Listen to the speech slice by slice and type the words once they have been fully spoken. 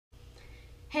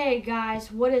Hey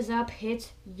guys, what is up?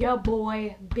 It's ya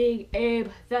boy, Big Abe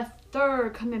the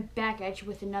Third, coming back at you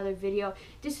with another video.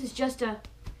 This is just a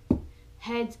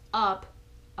heads up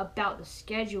about the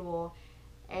schedule,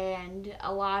 and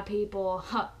a lot of people,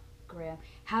 Graham,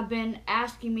 have been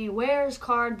asking me, where's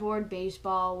cardboard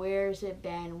baseball? Where's it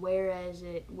been? Where is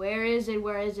it? Where is it?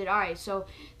 Where is it? Alright, so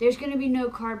there's going to be no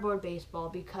cardboard baseball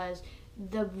because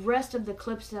the rest of the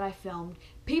clips that I filmed,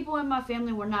 people in my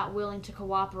family were not willing to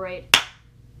cooperate.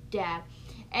 Dad.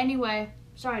 Anyway,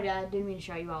 sorry Dad, didn't mean to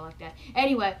shout you out like that.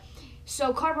 Anyway,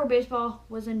 so cardboard baseball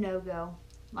was a no-go.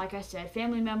 Like I said,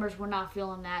 family members were not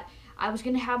feeling that. I was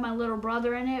going to have my little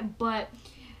brother in it, but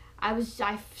I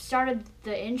started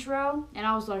the intro, and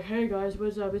I was like, hey guys,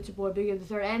 what's up? It's your boy Big Abe the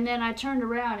Third. And then I turned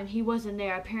around, and he wasn't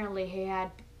there. Apparently, he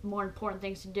had more important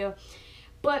things to do.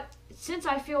 But since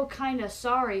I feel kind of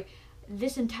sorry,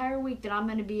 this entire week that I'm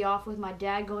going to be off with my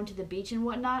dad going to the beach and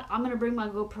whatnot, I'm going to bring my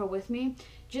GoPro with me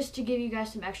just to give you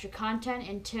guys some extra content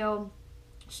until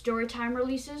Storytime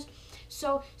releases.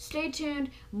 So stay tuned.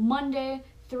 Monday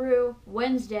through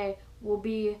Wednesday will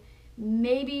be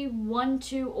maybe 1,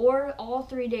 2, or all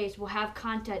 3 days we'll have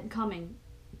content coming.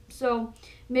 So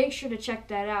make sure to check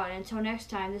that out. And until next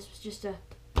time, this was just a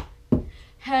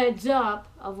heads up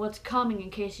of what's coming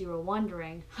in case you were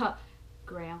wondering.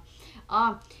 Graham.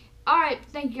 Alright,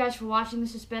 thank you guys for watching.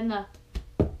 This has been the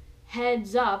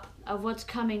heads up of what's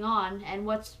coming on and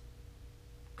what's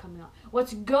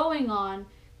going on,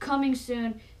 coming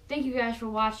soon. Thank you guys for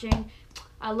watching.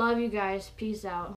 I love you guys. Peace out.